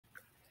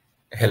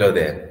Hello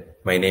there.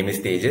 My name is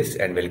Tejas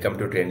and welcome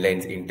to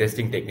Trendline's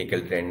interesting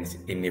technical trends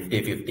in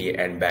Nifty 50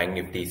 and Bank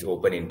Nifty's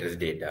open interest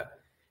data.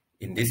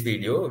 In this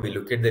video, we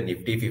look at the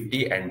Nifty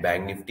 50 and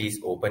Bank Nifty's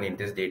open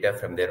interest data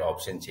from their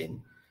option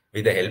chain.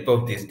 With the help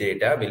of this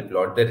data, we'll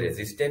plot the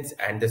resistance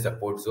and the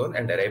support zone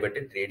and arrive at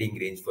a trading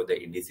range for the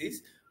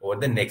indices over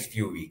the next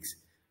few weeks.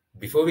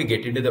 Before we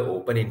get into the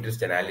open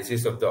interest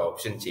analysis of the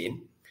option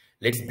chain,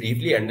 let's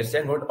briefly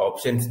understand what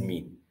options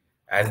mean.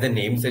 As the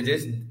name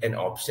suggests, an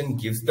option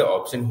gives the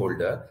option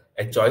holder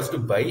a choice to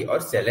buy or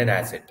sell an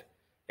asset.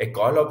 A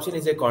call option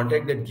is a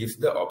contract that gives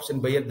the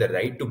option buyer the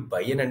right to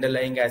buy an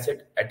underlying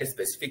asset at a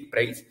specific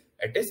price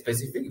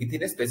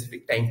within a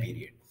specific time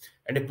period.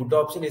 And a put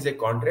option is a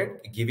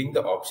contract giving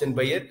the option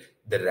buyer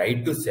the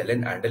right to sell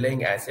an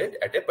underlying asset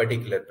at a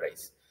particular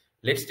price.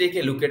 Let's take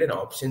a look at an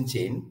option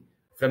chain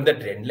from the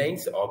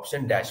Trendline's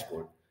option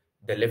dashboard.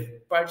 The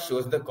left part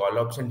shows the call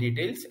option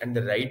details and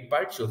the right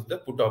part shows the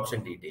put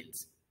option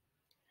details.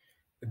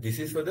 This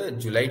is for the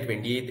July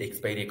 28th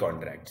expiry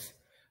contracts.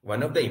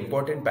 One of the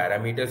important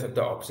parameters of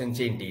the option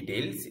chain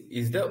details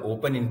is the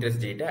open interest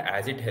data,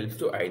 as it helps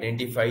to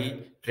identify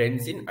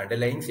trends in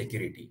underlying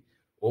security.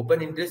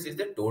 Open interest is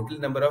the total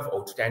number of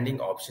outstanding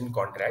option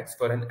contracts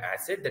for an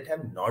asset that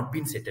have not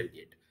been settled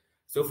yet.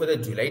 So for the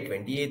July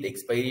 28th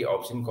expiry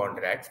option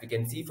contracts, we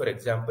can see, for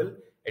example,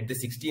 at the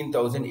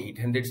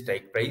 16,800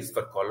 strike price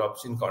for call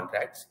option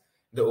contracts,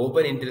 the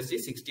open interest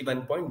is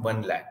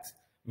 61.1 lakhs.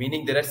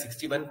 Meaning there are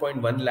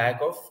 61.1 lakh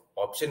of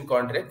option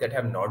contracts that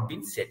have not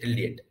been settled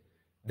yet.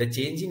 The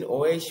change in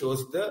OI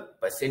shows the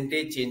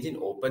percentage change in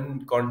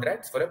open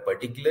contracts for a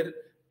particular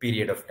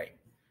period of time.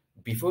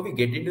 Before we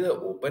get into the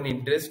open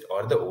interest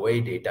or the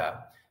OI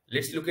data,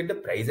 let's look at the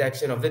price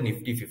action of the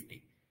Nifty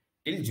 50.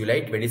 Till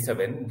July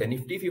 27, the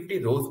Nifty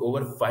 50 rose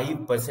over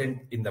 5%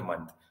 in the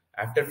month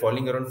after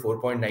falling around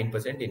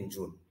 4.9% in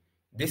June.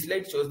 This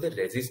slide shows the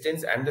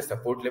resistance and the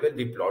support level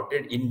we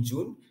plotted in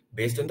June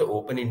based on the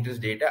open interest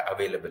data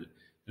available.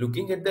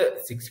 Looking at the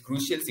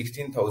crucial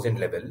 16,000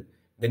 level,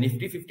 the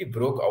Nifty 50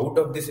 broke out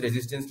of this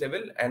resistance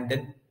level, and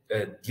then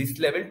this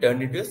level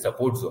turned into a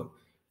support zone.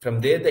 From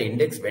there, the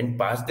index went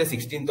past the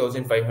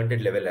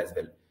 16,500 level as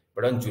well.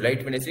 But on July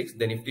 26,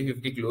 the Nifty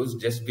 50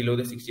 closed just below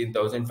the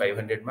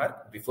 16,500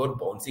 mark before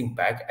bouncing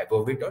back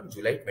above it on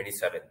July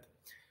 27th.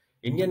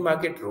 Indian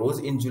market rose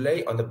in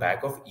July on the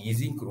back of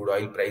easing crude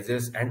oil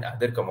prices and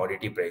other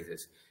commodity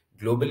prices.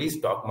 Globally,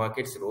 stock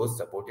markets rose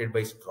supported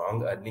by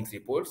strong earnings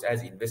reports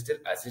as investors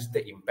assessed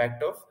the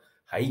impact of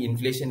high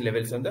inflation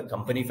levels on the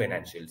company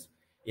financials.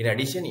 In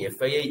addition,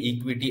 FII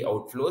equity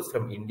outflows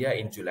from India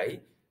in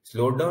July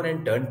slowed down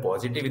and turned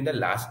positive in the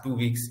last 2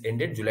 weeks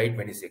ended July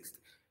 26th.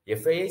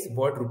 FIIs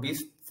bought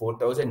rupees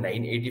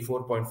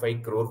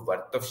 4,984.5 crore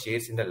worth of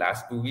shares in the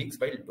last 2 weeks,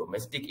 while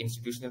domestic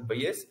institutional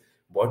buyers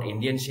bought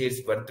Indian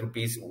shares worth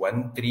rupees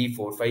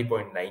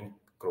 1345.9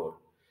 crore.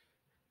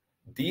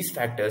 These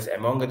factors,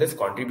 among others,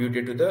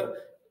 contributed to the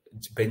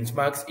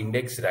benchmark's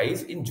index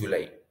rise in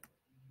July.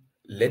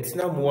 Let's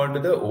now move on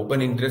to the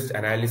open interest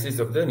analysis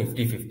of the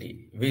Nifty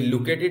 50. We'll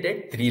look at it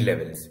at 3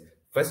 levels.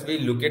 First,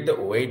 we'll look at the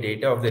OI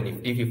data of the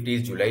Nifty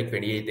 50's July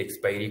 28th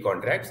expiry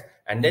contracts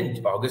and then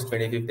August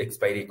 25th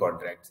expiry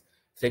contracts.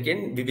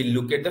 Second, we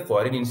will look at the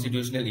foreign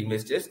institutional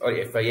investors or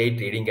FII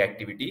trading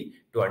activity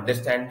to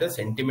understand the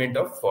sentiment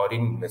of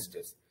foreign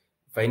investors.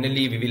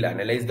 Finally, we will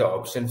analyze the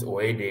options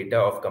OI data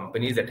of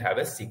companies that have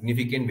a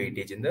significant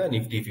weightage in the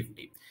Nifty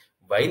 50.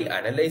 While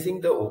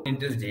analyzing the open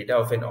interest data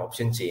of an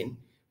option chain,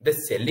 the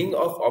selling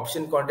of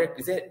option contract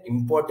is an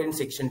important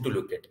section to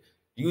look at.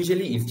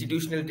 Usually,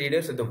 institutional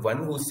traders are the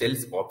one who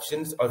sells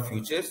options or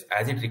futures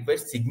as it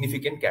requires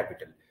significant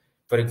capital.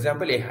 For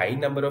example, a high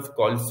number of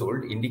calls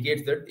sold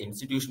indicates that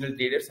institutional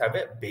traders have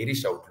a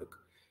bearish outlook.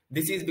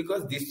 This is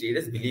because these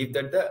traders believe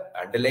that the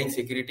underlying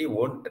security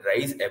won't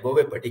rise above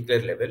a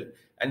particular level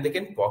and they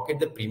can pocket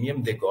the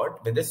premium they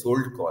got when they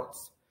sold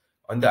calls.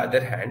 On the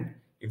other hand,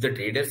 if the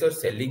traders are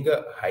selling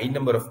a high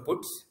number of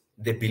puts,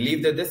 they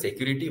believe that the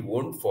security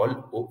won't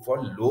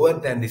fall lower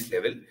than this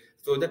level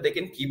so that they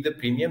can keep the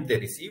premium they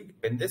received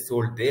when they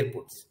sold their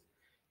puts.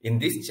 In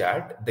this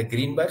chart, the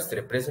green bars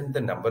represent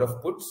the number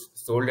of puts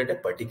sold at a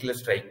particular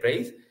strike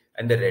price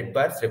and the red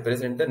bars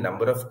represent the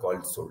number of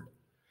calls sold.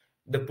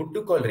 The put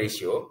to call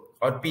ratio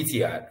or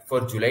PCR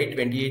for July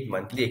 28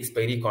 monthly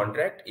expiry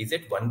contract is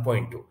at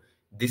 1.2.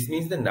 This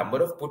means the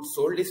number of puts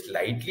sold is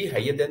slightly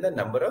higher than the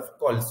number of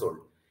calls sold.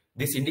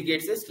 This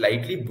indicates a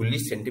slightly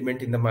bullish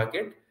sentiment in the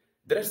market.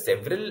 There are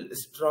several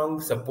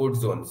strong support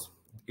zones,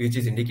 which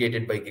is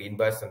indicated by green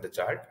bars on the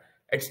chart,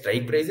 at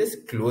strike prices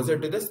closer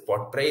to the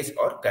spot price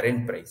or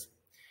current price.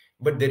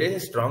 But there is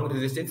a strong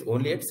resistance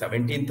only at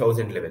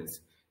 17,000 levels.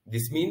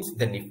 This means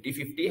the Nifty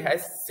 50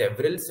 has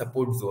several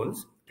support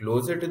zones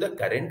closer to the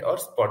current or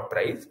spot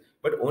price,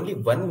 but only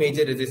one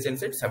major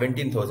resistance at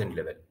 17,000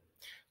 level.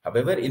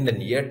 However, in the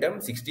near term,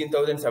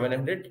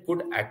 16,700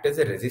 could act as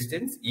a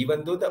resistance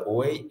even though the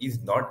OI is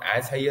not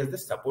as high as the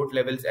support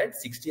levels at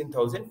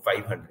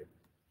 16,500.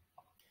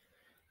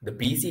 The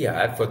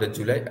PCR for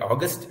the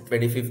August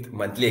 25th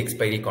monthly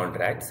expiry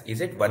contracts is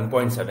at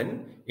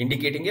 1.7,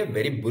 indicating a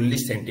very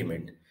bullish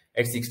sentiment.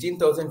 At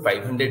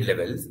 16,500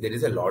 levels, there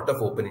is a lot of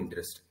open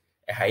interest.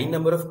 A high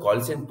number of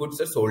calls and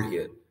puts are sold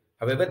here.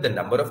 However, the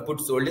number of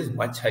puts sold is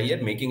much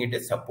higher, making it a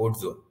support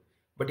zone.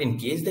 But in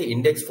case the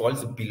index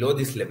falls below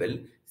this level,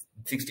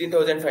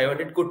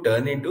 16,500 could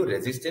turn into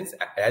resistance,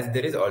 as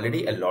there is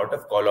already a lot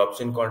of call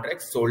option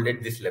contracts sold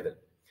at this level.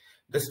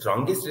 The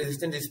strongest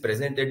resistance is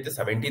present at the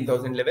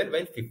 17,000 level,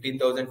 while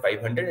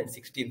 15,500 and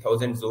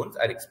 16,000 zones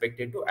are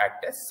expected to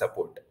act as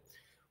support.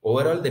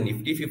 Overall, the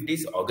Nifty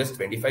 50's August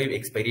 25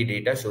 expiry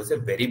data shows a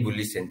very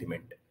bullish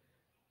sentiment.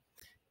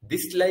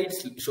 This slide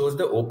shows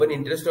the open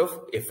interest of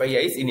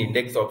FIIs in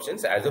index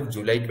options as of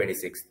July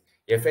 26th.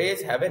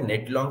 FIIs have a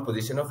net long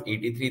position of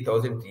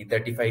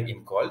 83,335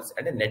 in calls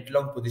and a net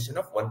long position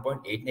of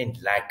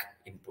 1.89 lakh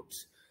in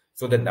puts.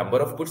 So the number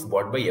of puts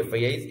bought by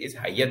FIIs is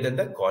higher than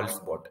the calls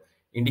bought,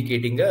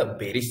 indicating a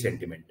bearish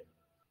sentiment.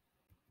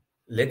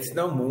 Let's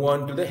now move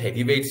on to the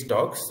heavyweight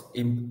stocks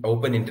in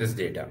open interest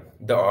data.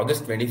 The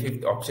August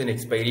 25th option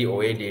expiry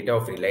OA data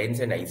of Reliance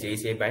and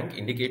ICICI Bank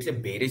indicates a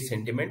bearish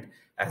sentiment,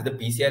 as the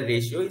PCR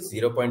ratio is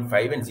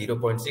 0.5 and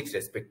 0.6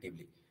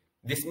 respectively.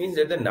 This means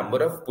that the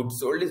number of puts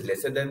sold is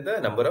lesser than the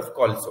number of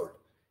calls sold.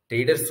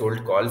 Traders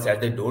sold calls as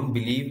they don't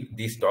believe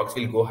these stocks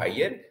will go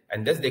higher,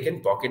 and thus they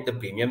can pocket the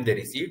premium they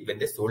received when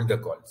they sold the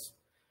calls.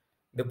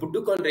 The put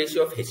to call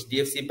ratio of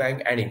HDFC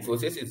Bank and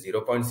Infosys is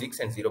 0.6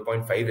 and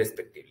 0.5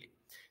 respectively.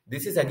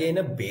 This is again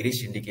a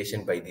bearish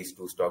indication by these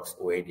two stocks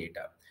OA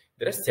data.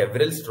 There are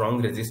several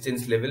strong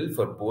resistance levels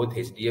for both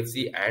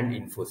HDFC and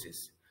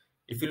Infosys.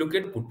 If you look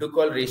at put to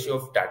call ratio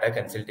of Tata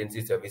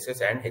Consultancy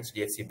Services and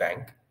HDFC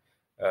Bank,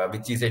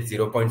 which is at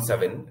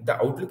 0.7, the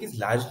outlook is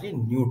largely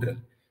neutral.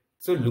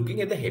 So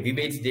looking at the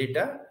heavyweights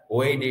data,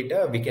 OA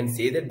data, we can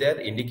say that they are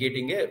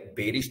indicating a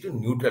bearish to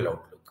neutral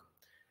outlook.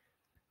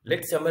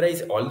 Let's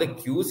summarize all the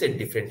Qs at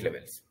different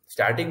levels.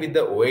 Starting with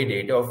the OA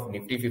data of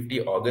Nifty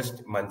 50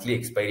 August monthly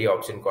expiry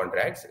option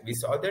contracts, we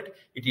saw that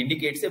it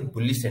indicates a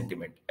bullish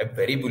sentiment, a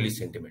very bullish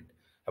sentiment.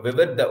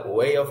 However, the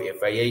OA of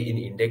FII in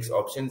index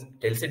options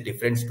tells a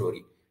different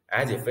story.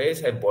 As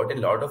FIIs have bought a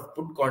lot of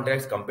put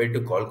contracts compared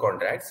to call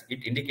contracts,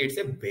 it indicates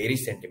a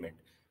bearish sentiment.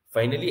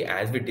 Finally,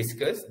 as we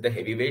discussed, the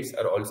heavyweights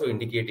are also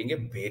indicating a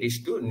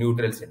bearish to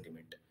neutral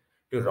sentiment.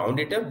 To round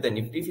it up, the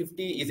Nifty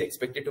 50 is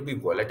expected to be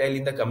volatile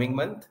in the coming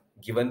month,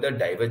 given the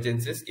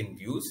divergences in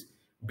views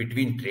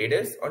between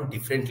traders on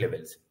different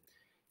levels.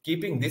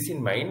 Keeping this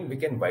in mind, we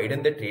can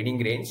widen the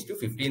trading range to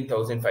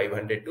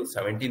 15,500 to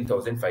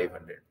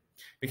 17,500.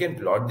 We can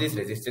plot these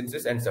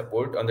resistances and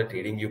support on the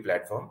TradingView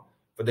platform.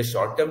 For the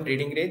short-term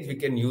trading range, we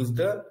can use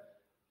the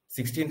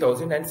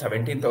 16,000 and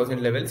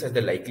 17,000 levels as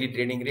the likely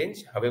trading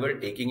range. However,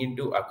 taking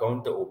into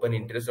account the open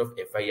interest of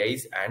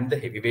FIIs and the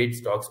heavyweight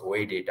stocks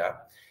OA data,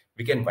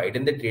 we can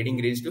widen the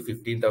trading range to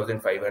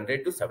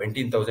 15,500 to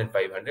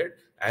 17,500,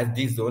 as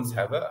these zones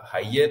have a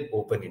higher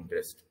open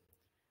interest.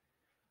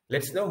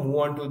 Let's now move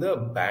on to the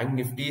Bank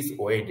Nifty's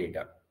OA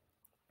data.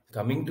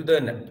 Coming to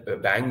the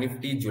Bank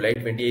Nifty July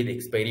 28th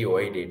expiry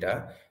OA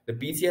data, the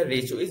PCR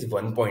ratio is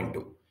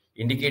 1.2,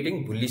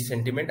 indicating bullish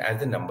sentiment, as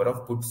the number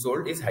of puts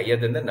sold is higher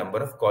than the number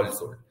of calls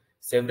sold.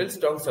 Several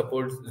strong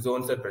support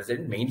zones are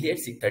present, mainly at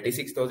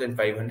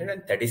 36,500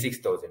 and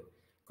 36,000.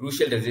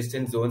 Crucial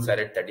resistance zones are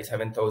at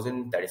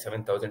 37,000,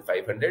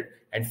 37,500,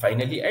 and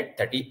finally at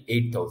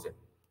 38,000.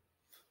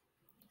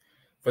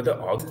 For the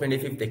August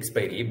 25th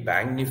expiry,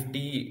 Bank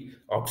Nifty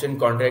option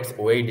contracts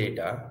OA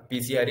data,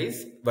 PCR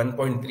is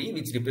 1.3,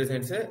 which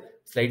represents a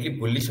slightly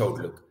bullish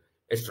outlook.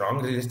 A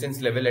strong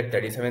resistance level at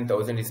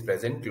 37,000 is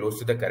present, close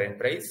to the current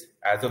price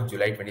as of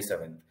July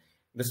 27th.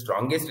 The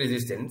strongest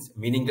resistance,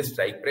 meaning the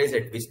strike price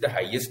at which the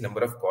highest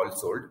number of calls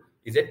sold,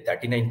 is at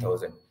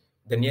 39,000.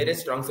 The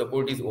nearest strong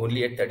support is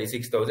only at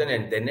 36,000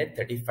 and then at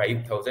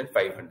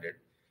 35,500.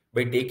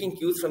 By taking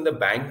cues from the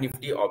Bank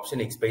Nifty option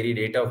expiry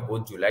data of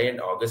both July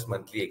and August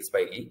monthly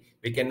expiry,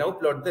 we can now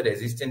plot the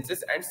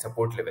resistances and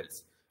support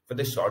levels. For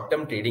the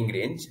short-term trading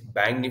range,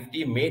 Bank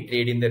Nifty may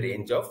trade in the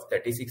range of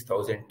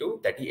 36,000 to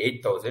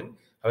 38,000.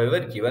 However,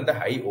 given the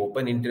high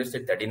open interest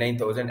at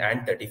 39,000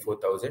 and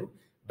 34,000,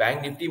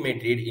 Bank Nifty may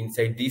trade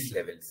inside these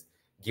levels.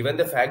 Given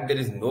the fact there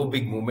is no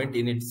big movement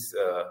in its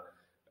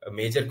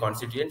major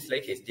constituents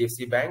like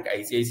HDFC Bank,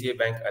 ICICI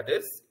Bank,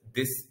 others,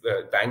 this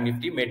Bank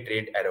Nifty may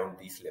trade around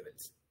these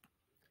levels.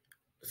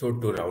 So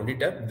to round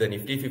it up, the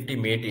Nifty 50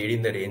 may trade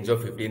in the range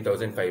of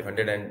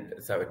 15,500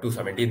 to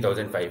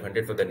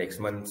 17,500 for the next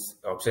month's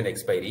option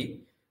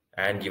expiry.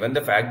 And given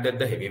the fact that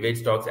the heavyweight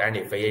stocks and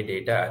FII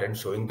data aren't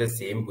showing the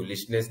same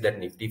bullishness that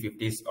Nifty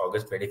 50's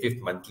August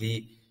 25th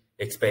monthly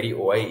expiry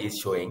OI is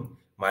showing,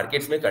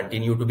 markets may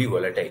continue to be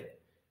volatile.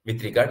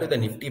 With regard to the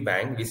Nifty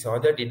Bank, we saw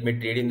that it may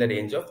trade in the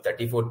range of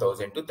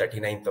 34,000 to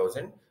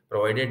 39,000,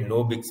 provided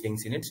no big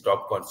swings in its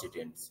top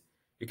constituents.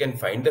 You can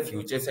find the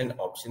futures and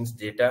options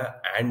data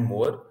and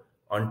more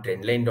on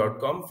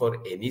trendlyne.com for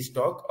any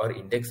stock or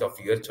index of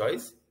your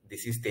choice.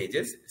 This is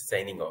Tejas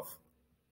signing off.